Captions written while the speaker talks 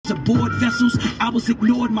aboard vessels. I was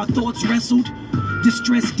ignored, my thoughts wrestled.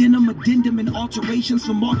 Distressed denim, addendum, and alterations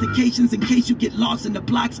from altercations in case you get lost in the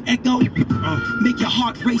block's echo. Make your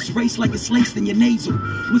heart race like it's laced in your nasal.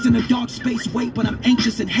 Was in a dark space, wait, but I'm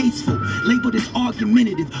anxious and hasteful. Labeled as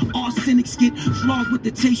argumentative. All cynics get flogged with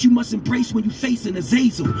the taste you must embrace when you face an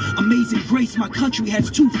Azazel. Amazing grace, my country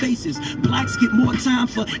has two faces. Blacks get more time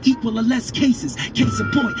for equal or less cases. Case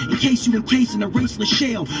in point, in case you encase in a raceless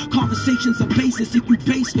shell. Conversations are basis if you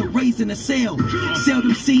base the raising a sail.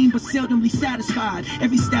 Seldom seen, but seldomly satisfied.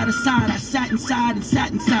 Every stat aside, I sat inside and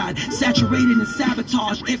sat inside. Saturated and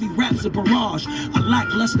sabotage, every rap's a barrage. A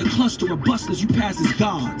lackluster cluster of busters you pass as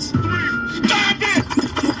gods. Stop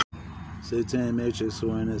it! Satanic Matrix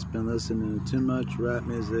Warren has been listening to too much rap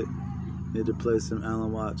music. Need to play some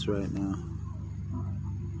Alan Watts right now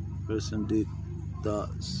for some deep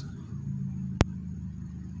thoughts.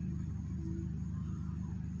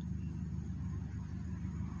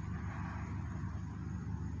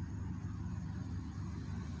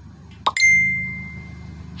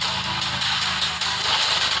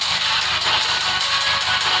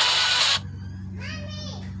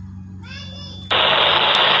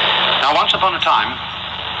 Once upon a time,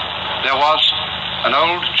 there was an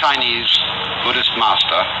old Chinese Buddhist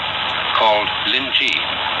master called Lin Ji.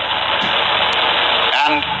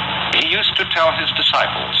 And he used to tell his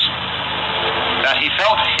disciples that he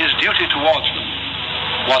felt his duty towards them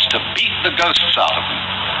was to beat the ghosts out of them.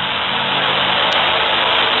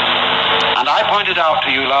 And I pointed out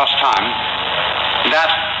to you last time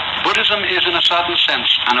that Buddhism is in a certain sense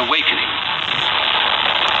an awakening.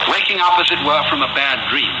 Waking up, as it were, from a bad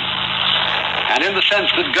dream. And in the sense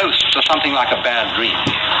that ghosts are something like a bad dream.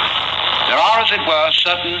 There are, as it were,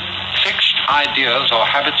 certain fixed ideas or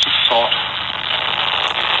habits of thought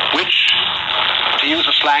which, to use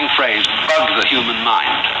a slang phrase, bug the human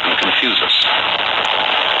mind and confuse us.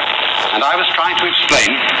 And I was trying to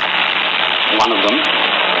explain one of them,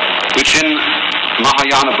 which in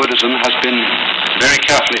Mahayana Buddhism has been very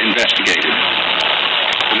carefully investigated.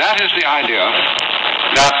 And that is the idea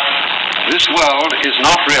that this world is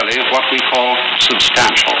not really what we call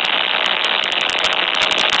substantial.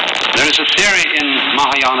 There is a theory in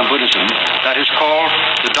Mahayana Buddhism that is called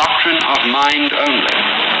the doctrine of mind only.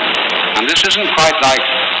 And this isn't quite like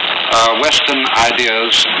Western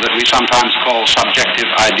ideas that we sometimes call subjective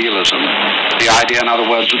idealism. The idea, in other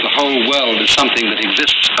words, that the whole world is something that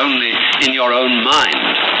exists only in your own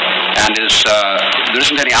mind and there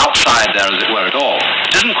isn't any outside there, as it were, at all.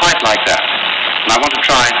 It isn't quite like that. And I want to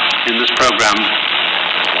try in this program,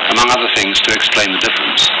 among other things, to explain the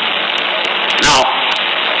difference. Now,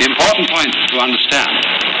 the important point to understand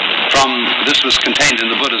from this was contained in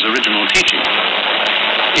the Buddha's original teaching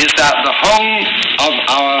is that the whole of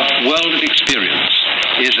our world of experience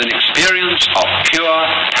is an experience of pure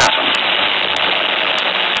pattern.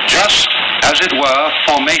 Just, as it were,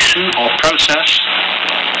 formation or process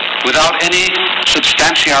without any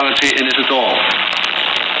substantiality in it at all.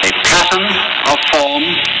 A pattern of form,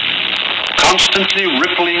 constantly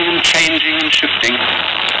rippling and changing and shifting,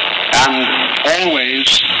 and always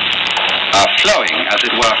flowing, as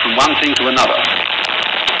it were, from one thing to another.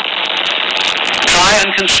 Try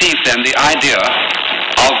and conceive then the idea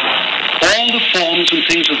of all the forms and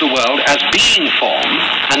things of the world as being form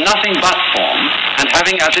and nothing but form, and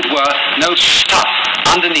having, as it were, no stuff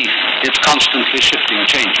underneath its constantly shifting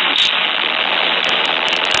changes.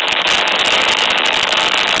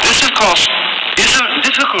 This, of course, is a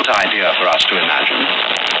difficult idea for us to imagine,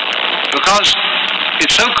 because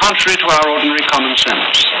it's so contrary to our ordinary common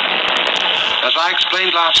sense. As I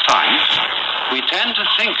explained last time, we tend to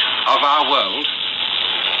think of our world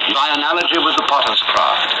by analogy with the potter's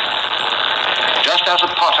craft. Just as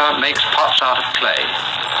a potter makes pots out of clay,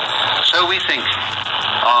 so we think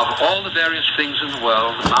of all the various things in the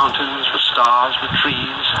world, the mountains, the stars, the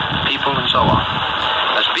trees, people, and so on,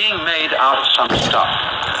 as being made out of some stuff.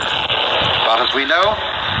 But as we know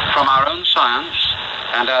from our own science,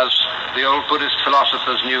 and as the old Buddhist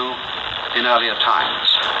philosophers knew in earlier times,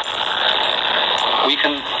 we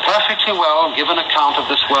can perfectly well give an account of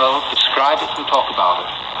this world, describe it and talk about it,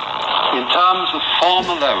 in terms of form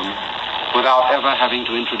alone, without ever having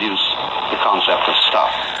to introduce the concept of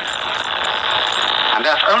stuff. And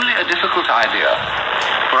that's only a difficult idea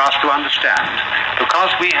for us to understand,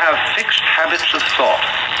 because we have fixed habits of thought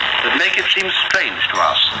that make it seem strange to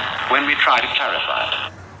us when we try to clarify it.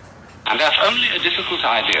 And that's only a difficult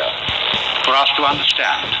idea for us to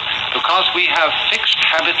understand, because we have fixed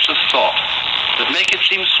habits of thought that make it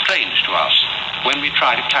seem strange to us when we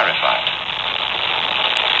try to clarify it.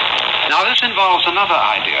 Now, this involves another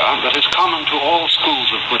idea that is common to all schools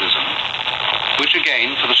of Buddhism, which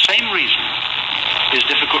again, for the same reason, is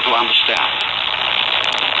difficult to understand.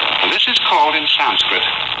 And this is called in Sanskrit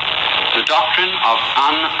the doctrine of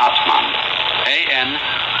An-Atman, A-N-A-T-M-A-N.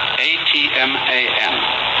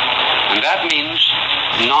 And that means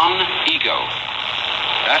non-ego.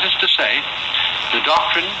 That is to say, the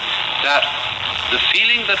doctrine that the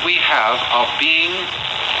feeling that we have of being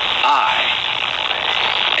I,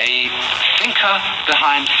 a thinker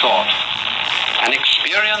behind thought, an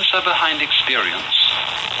experiencer behind experience,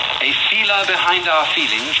 a feeler behind our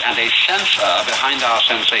feelings, and a sensor behind our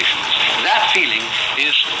sensations. That feeling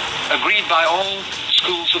is agreed by all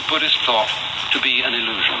schools of Buddhist thought to be an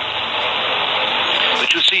illusion.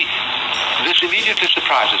 But you see, this immediately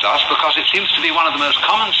surprises us because it seems to be one of the most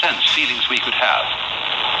common sense feelings we could have.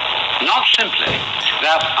 Not simply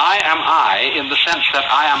that I am I in the sense that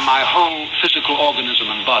I am my whole physical organism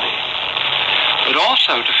and body, but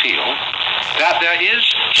also to feel that there is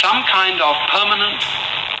some kind of permanent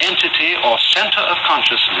entity or center of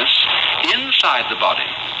consciousness inside the body,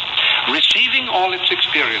 receiving all its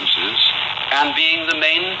experiences and being the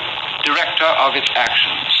main director of its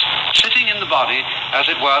actions, sitting in the body, as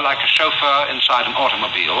it were, like a chauffeur inside an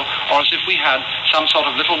automobile, or as if we had some sort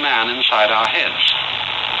of little man inside our heads.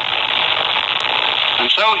 And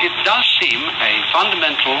so it does seem a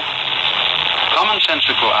fundamental,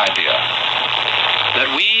 commonsensical idea that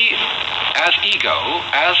we, as ego,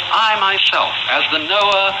 as I myself, as the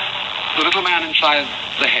knower, the little man inside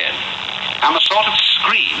the head, am a sort of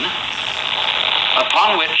screen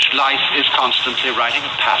upon which life is constantly writing a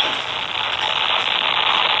pattern.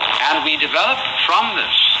 And we develop from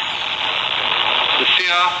this the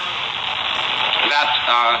fear that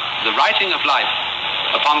the writing of life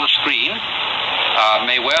upon the screen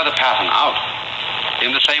may wear the pattern out,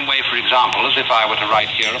 in the same way, for example, as if I were to write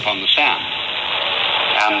here upon the sand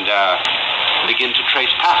and begin to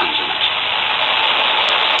trace patterns in it.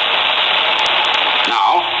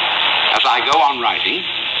 Now, as I go on writing,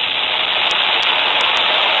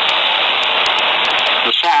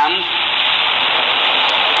 the sand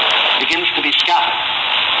begins to be scattered.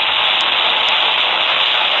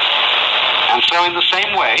 And so in the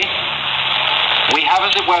same way, we have,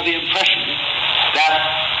 as it were, the impression that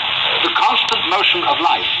the constant motion of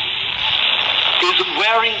life is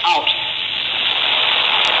wearing out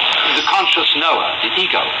the conscious knower, the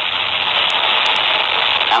ego.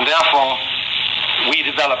 And therefore, we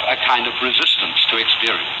develop a kind of resistance to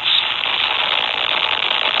experience.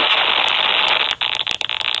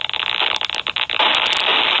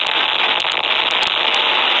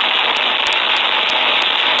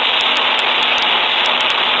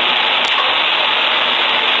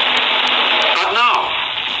 But now,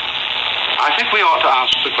 I think we ought to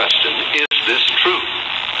ask the question, is this true?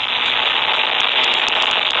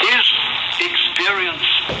 Is experience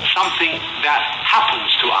something that happens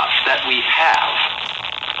to us, that we have?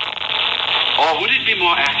 Or would it be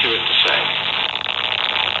more accurate to say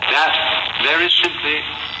that there is simply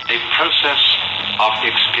a process of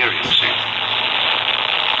experiencing?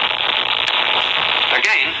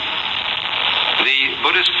 Again, the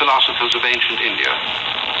Buddhist philosophers of ancient India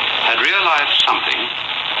had realized something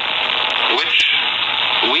which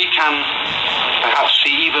we can perhaps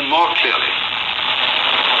see even more clearly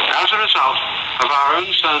as a result of our own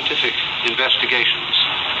scientific investigations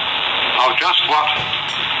of just what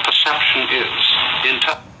perception is in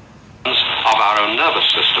terms of our own nervous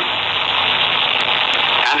system.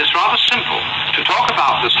 And it's rather simple to talk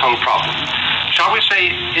about this whole problem, shall we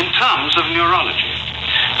say, in terms of neurology.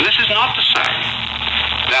 And this is not to say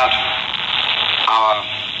that our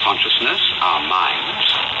consciousness, our minds,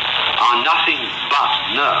 are nothing but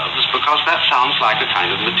nerves, because that sounds like a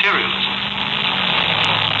kind of materialism.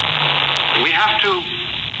 We have to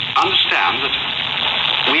understand that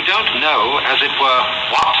we don't know, as it were,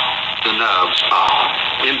 what the nerves are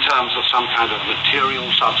in terms of some kind of material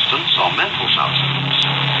substance or mental substance.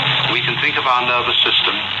 We can think of our nervous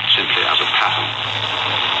system simply as a pattern.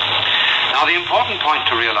 Now, the important point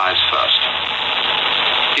to realize first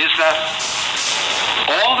is that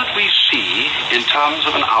all that we see in terms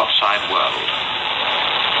of an outside world,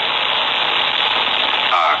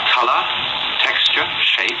 color, texture,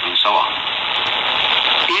 shape, and so on,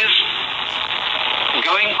 is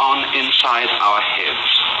going on inside our heads,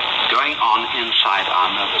 going on inside our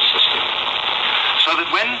nervous system. So that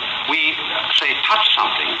when we, say, touch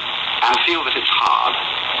something and feel that it's hard,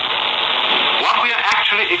 what we are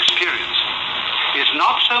actually experiencing is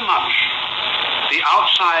not so much the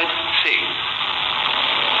outside thing.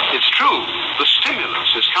 It's true, the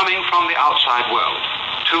stimulus is coming from the outside world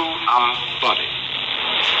to our body.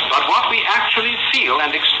 But what we actually feel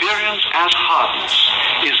and experience as hardness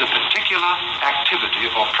is a particular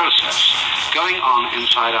activity or process going on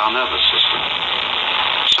inside our nervous system.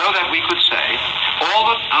 So that we could say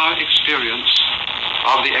all that our experience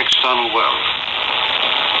of the external world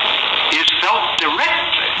is felt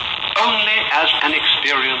directly only as an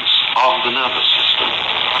experience of the nervous system.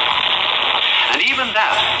 And even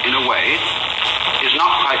that, in a way, is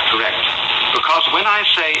not quite correct. Because when I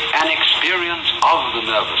say an experience of the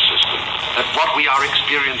nervous system, that what we are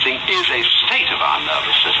experiencing is a state of our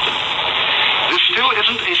nervous system, this still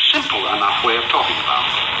isn't a simple enough way of talking about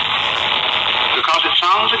it. Because it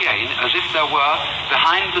sounds again as if there were,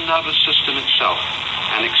 behind the nervous system itself,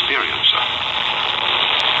 an experiencer.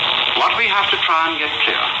 What we have to try and get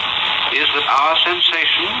clear is that our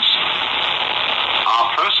sensations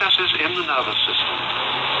are processes in the nervous system,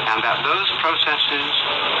 and that those processes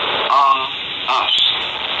are us.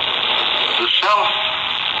 The self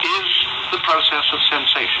is the process of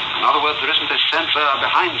sensation. In other words, there isn't a sensor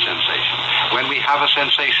behind sensation. When we have a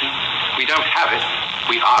sensation, we don't have it,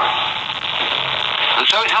 we are it. And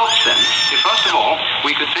so it helps then if, first of all,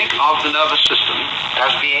 we could think of the nervous system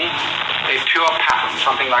as being a pure pattern,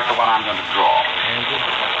 something like the one I'm going to draw.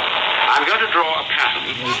 I'm going to draw a pattern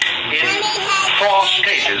in 4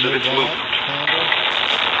 stages of its movement.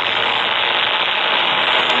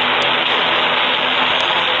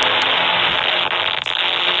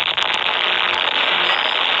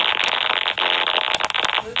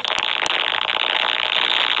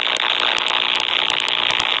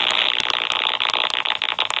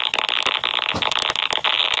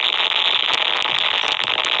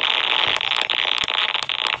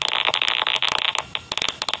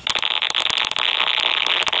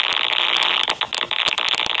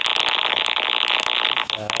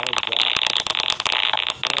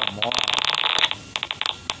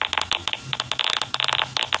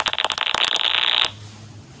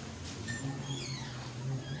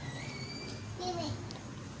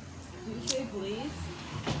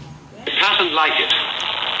 Pattern like it,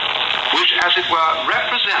 which, as it were,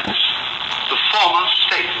 represents the former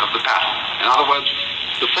state of the pattern. In other words,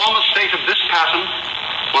 the former state of this pattern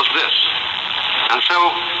was this. And so,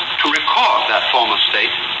 to record that former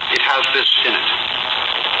state, it has this in it.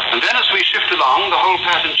 And then as we shift along, the whole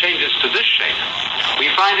pattern changes to this shape. We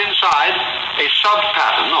find inside a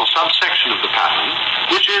sub-pattern, or subsection of the pattern,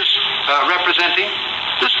 which is representing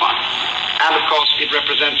this one. And, of course, it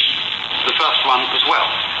represents the first one as well.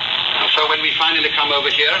 And so when we finally come over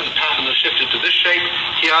here and the pattern has shifted to this shape,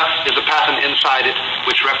 here is a pattern inside it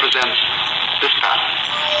which represents this pattern.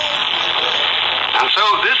 And so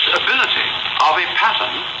this ability of a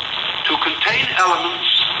pattern to contain elements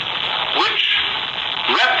which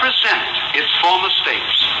represent its former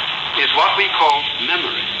states is what we call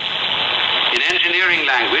memory. In engineering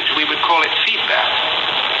language, we would call it feedback,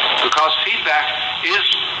 because feedback is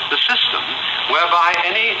the system whereby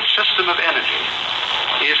any system of energy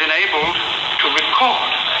is enabled to record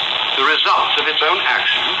the results of its own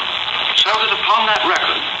action, so that upon that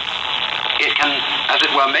record it can, as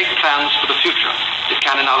it were, make plans for the future. It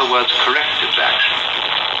can, in other words, correct its action.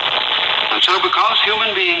 And so because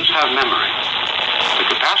human beings have memory, the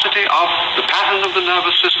capacity of the pattern of the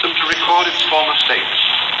nervous system to record its former states,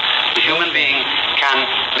 the human being can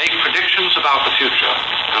make predictions about the future,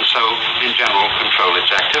 and so, in general, control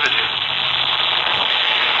its activity.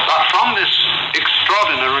 But from this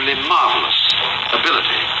extraordinarily marvelous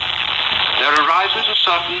ability, there arises a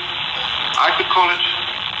certain, I could call it,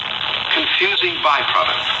 confusing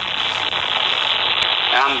byproduct.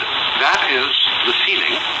 And that is the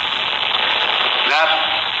feeling that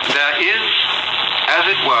there is, as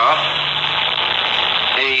it were,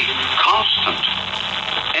 a constant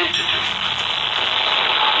entity,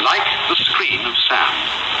 like the screen of sand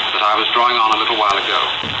that I was drawing on a little while ago.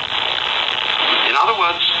 In other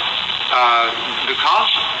words,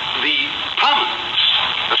 because the permanence,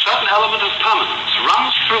 a certain element of permanence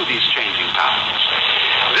runs through these changing patterns,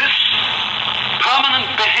 this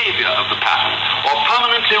permanent behavior of the pattern, or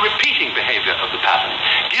permanently repeating behavior of the pattern,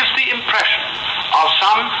 gives the impression of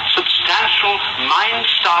some substantial mind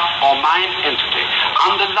stuff or mind entity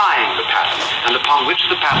underlying the pattern and upon which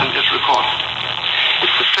the pattern is recorded.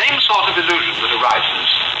 It's the same sort of illusion that arises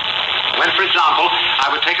when, for example,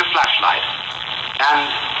 I would take a flashlight and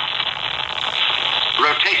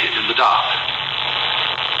rotate it in the dark.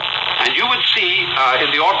 And you would see, in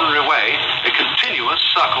the ordinary way, a continuous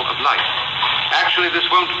circle of light. Actually, this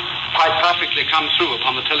won't quite perfectly come through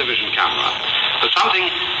upon the television camera, but something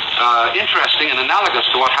interesting and analogous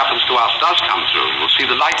to what happens to us does come through. You'll see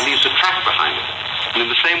the light leaves a track behind it. And in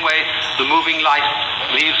the same way, the moving light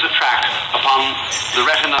leaves a track upon the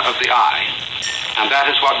retina of the eye. And that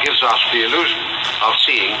is what gives us the illusion of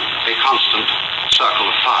seeing a constant circle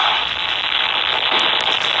of fire.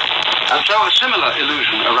 And so a similar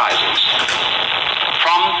illusion arises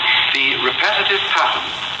from the repetitive pattern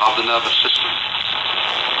of the nervous system,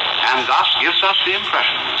 and thus gives us the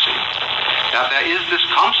impression, you see, that there is this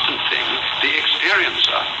constant thing, the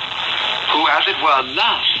experiencer, who, as it were,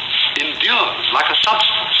 lasts, endures like a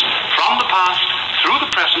substance from the past, through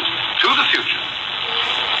the present, to the future,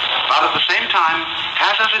 but at the same time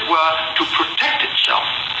has, as it were, to protect itself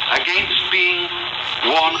against being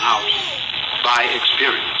worn out by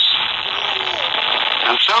experience.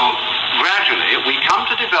 And so, gradually, we come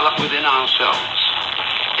to develop within ourselves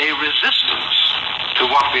a resistance to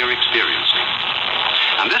what we are experiencing.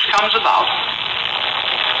 And this comes about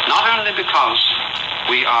not only because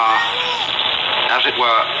we are, as it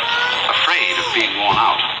were, afraid of being worn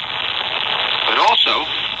out, but also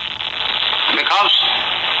because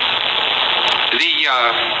the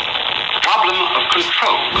problem of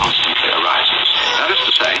control constantly arises. That is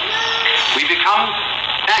to say, we become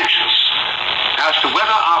anxious as to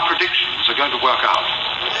whether our predictions are going to work out.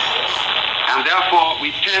 And therefore,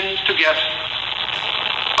 we tend to get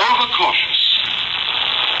overcautious,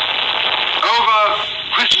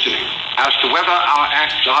 over-questioning as to whether our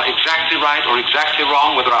acts are exactly right or exactly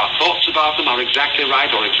wrong, whether our thoughts about them are exactly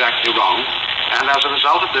right or exactly wrong. And as a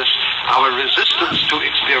result of this, our resistance to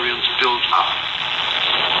experience builds up.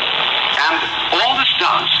 And all this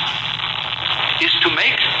does is to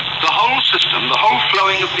make the whole system, the whole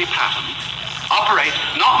flowing of the pattern, operate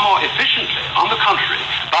not more efficiently, on the contrary,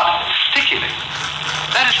 but stickily.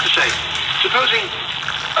 That is to say, supposing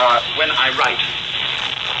when I write,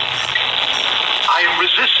 I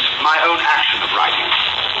resist my own action of writing.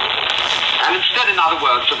 And instead, in other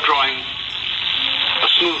words, of drawing a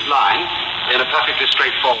smooth line in a perfectly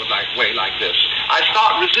straightforward way like this, I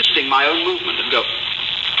start resisting my own movement and go.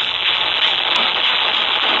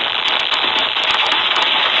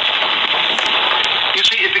 You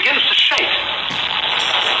see, it begins to shake.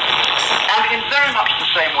 And in very much the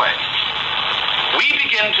same way, we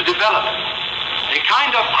begin to develop a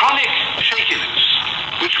kind of chronic shakiness,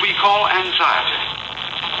 which we call anxiety,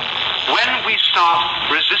 when we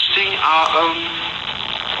start resisting our own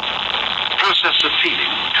process of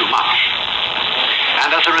feeling too much.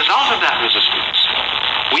 And as a result of that resistance,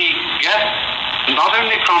 we get not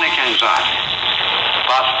only chronic anxiety,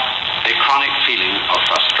 but a chronic feeling of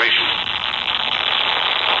frustration.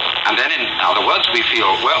 And then, in other words, we feel,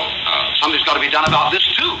 well, something's got to be done about this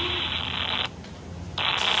too.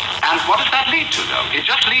 And what does that lead to, though? It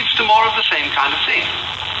just leads to more of the same kind of thing.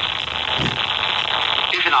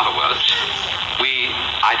 If, in other words, we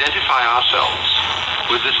identify ourselves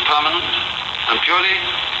with this permanent and purely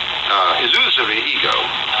illusory ego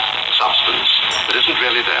substance that isn't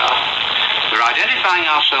really there, we're identifying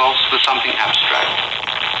ourselves with something abstract.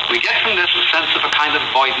 We get from this a sense of a kind of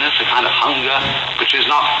voidness, a kind of hunger, which is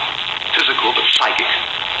not physical but psychic.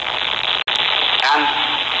 And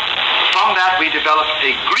from that we develop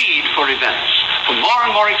a greed for events, for more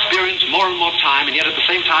and more experience, more and more time, and yet at the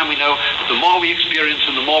same time we know that the more we experience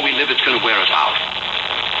and the more we live, it's going to wear us out.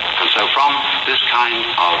 And so from this kind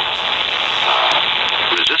of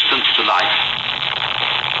resistance to life,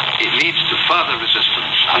 it leads to further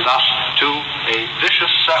resistance, and thus to a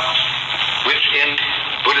vicious circle, which in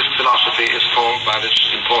Buddhist philosophy is called by this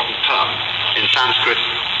important term, in Sanskrit,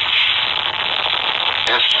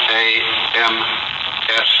 S-A-M-S-A-R-A.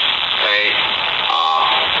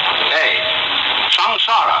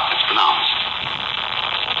 Samsara, it's pronounced.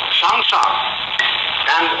 Samsara.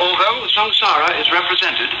 And although samsara is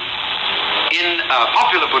represented in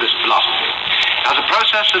popular Buddhist philosophy as a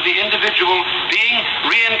process of the individual being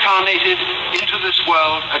reincarnated into this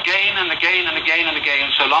world again and again and again and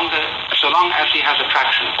again, so long as he has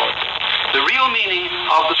attraction for it, the real meaning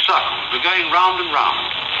of the circle, the going round and round,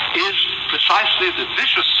 is precisely the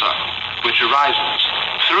vicious circle which arises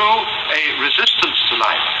through a resistance to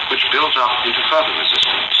life, which builds up into further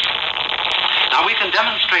resistance. Now we can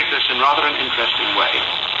demonstrate this in rather an interesting way,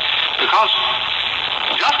 because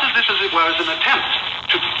just as this, as it were, is an attempt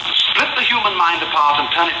to split the human mind apart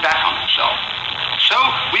and turn it back on itself, so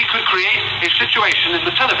we could create a situation in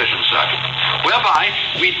the television circuit whereby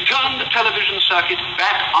we turn the television circuit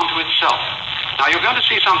back onto itself. Now you're going to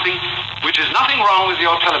see something which is nothing wrong with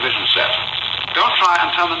your television set. Don't try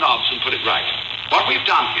and turn the knobs and put it right. What we've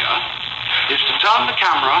done here is to turn the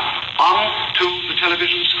camera onto the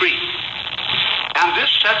television screen. And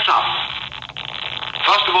this sets up,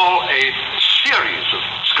 first of all, a series of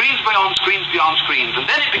screens beyond screens beyond screens, and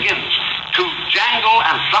then it begins to jangle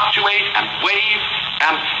and fluctuate and wave,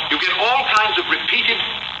 and you get all kinds of repeated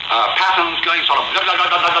patterns going sort of blah, blah,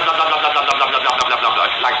 blah, blah, blah, blah, blah, blah, blah, blah, blah, blah, blah, blah,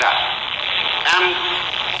 blah, like that. And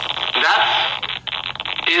that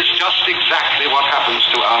is just exactly what happens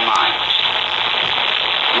to our minds.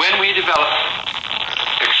 When we develop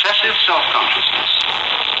excessive self-consciousness,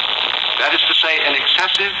 that is to say, an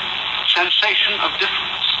excessive sensation of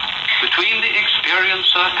difference between the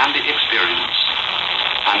experiencer and the experienced,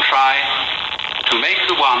 and try to make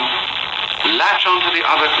the one latch onto the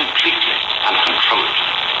other completely and control it.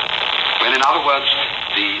 When, in other words,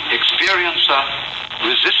 the experiencer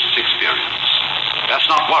resists experience, that's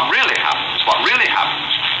not what really happens. What really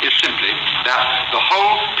happens is simply that the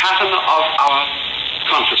whole pattern of our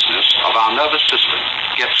consciousness, of our nervous system,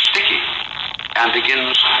 gets sticky and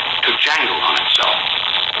begins to jangle on itself.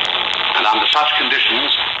 And under such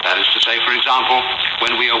conditions, that is to say, for example,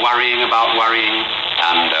 when we are worrying about worrying,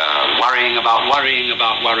 and worrying about worrying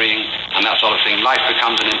about worrying, and that sort of thing, life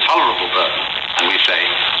becomes an intolerable burden. And we say,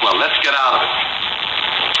 well, let's get out of it.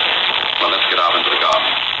 Well, let's get out into the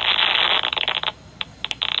garden.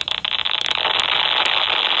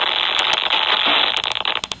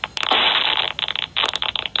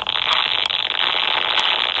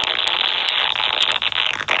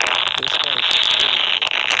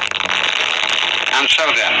 And so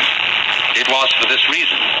then, it was for this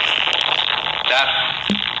reason that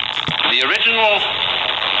the original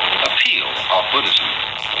appeal of Buddhism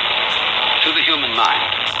to the human mind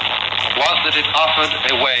was that it offered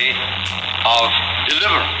a way of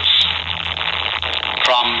deliverance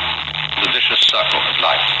from the vicious circle of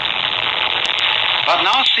life. But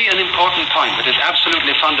now see an important point that is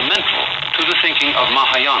absolutely fundamental to the thinking of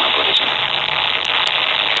Mahayana Buddhism.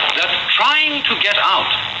 That trying to get out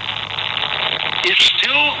is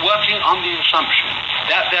still working on the assumption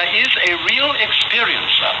that there is a real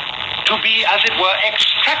experiencer to be, as it were,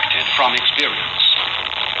 extracted from experience.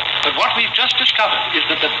 But what we've just discovered is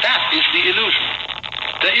that that is the illusion.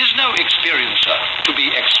 There is no experiencer to be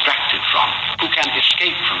extracted from, who can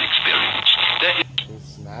escape from experience. There is...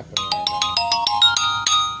 He's snapping right now.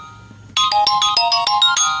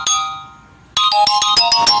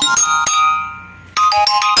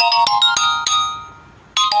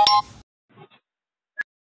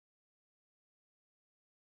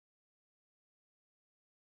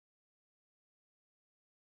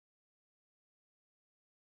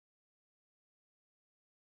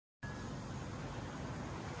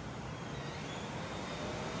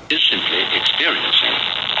 is simply experiencing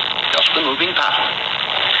just the moving pattern.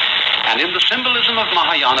 And in the symbolism of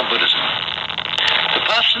Mahayana Buddhism, the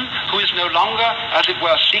person who is no longer, as it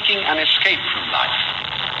were, seeking an escape from life,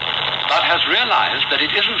 but has realized that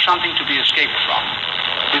it isn't something to be escaped from,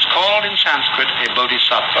 is called in Sanskrit a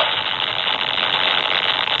bodhisattva.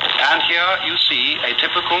 And here you see a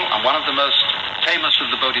typical and one of the most famous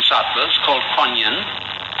of the bodhisattvas called Kuan Yin,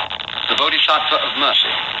 the bodhisattva of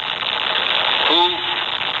mercy, who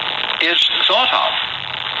is thought of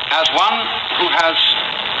as one who has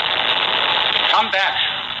come back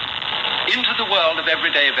into the world of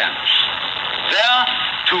everyday events, there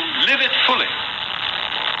to live it fully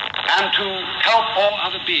and to help all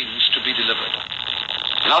other beings to be delivered.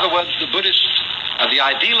 In other words, the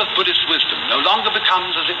ideal of Buddhist wisdom no longer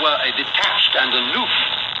becomes, as it were, a detached and aloof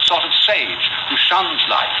sort of sage who shuns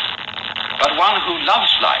life, but one who loves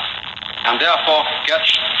life and therefore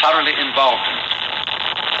gets thoroughly involved in it.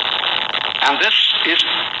 And this is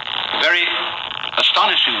very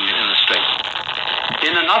astonishingly illustrated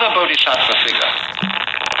in another bodhisattva figure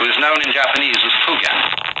who is known in Japanese as Fugen.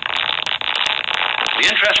 The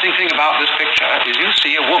interesting thing about this picture is you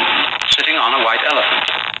see a woman sitting on a white elephant.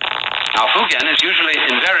 Now, Fugen is usually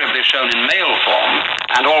invariably shown in male form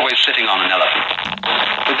and always sitting on an elephant.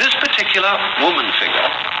 But this particular woman figure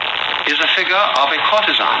is a figure of a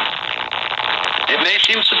courtesan. It may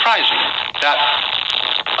seem surprising that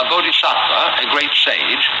a bodhisattva, a great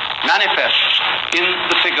sage, manifests in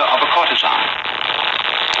the figure of a courtesan.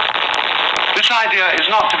 This idea is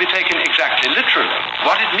not to be taken exactly literally.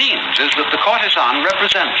 What it means is that the courtesan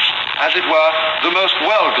represents, as it were, the most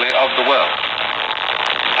worldly of the world,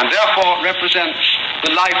 and therefore represents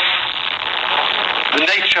the life, the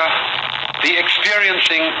nature, the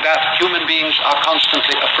experiencing that human beings are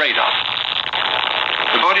constantly afraid of.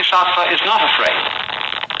 The bodhisattva is not afraid,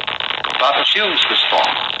 but assumes this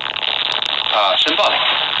form, symbolic,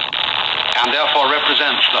 and therefore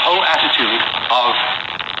represents the whole attitude of,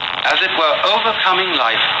 as it were, overcoming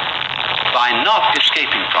life by not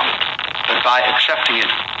escaping from it, but by accepting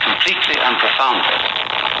it completely and profoundly.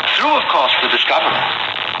 Through, of course, the discovery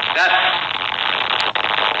that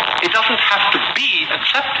it doesn't have to be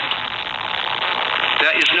accepted.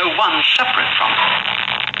 There is no one separate from it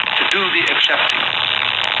to do the accepting.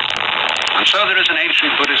 And so there is an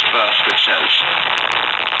ancient Buddhist verse which says,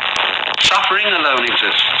 suffering alone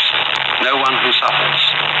exists, no one who suffers.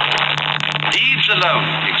 Deeds alone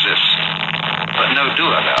exist, but no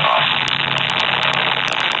doer thereof.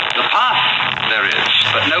 The path there is,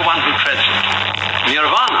 but no one who treads it.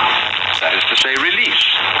 Nirvana, that is to say release,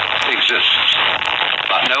 exists,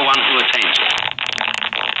 but no one who attains it.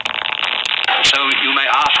 So you may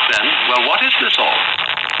ask then, well, what is this all?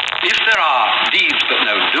 If there are deeds but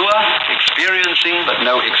no doer, experiencing but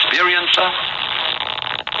no experiencer,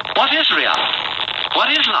 what is reality?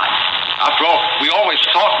 What is life? After all, we always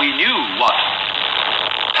thought we knew what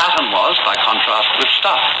pattern was by contrast with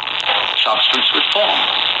stuff, substance with form.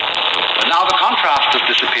 But now the contrast has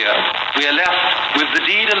disappeared. We are left with the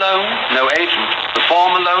deed alone, no agent, the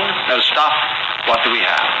form alone, no stuff. What do we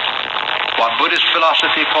have? What Buddhist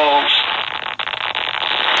philosophy calls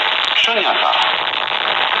shunyata,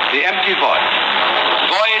 the empty void.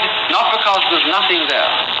 Void not because there's nothing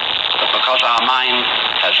there, but because our mind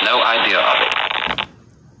has no idea of it.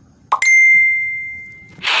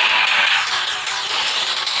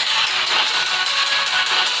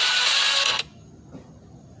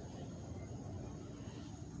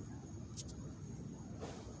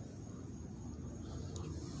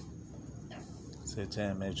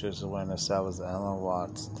 Satanic Matrix Awareness, that was Alan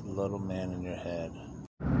Watts, The Little Man in Your Head.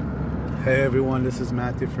 Hey everyone, this is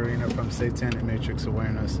Matthew Farina from Satanic Matrix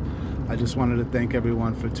Awareness. I just wanted to thank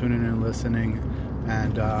everyone for tuning in and listening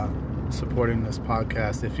and supporting this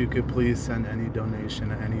podcast. If you could please send any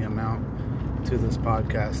donation, any amount to this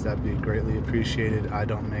podcast, that'd be greatly appreciated. I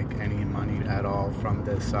don't make any money at all from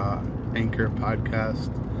this Anchor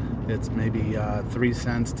podcast. It's maybe 3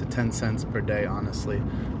 cents to 10 cents per day, honestly.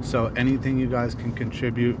 So anything you guys can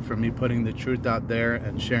contribute for me putting the truth out there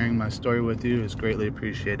and sharing my story with you is greatly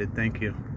appreciated. Thank you.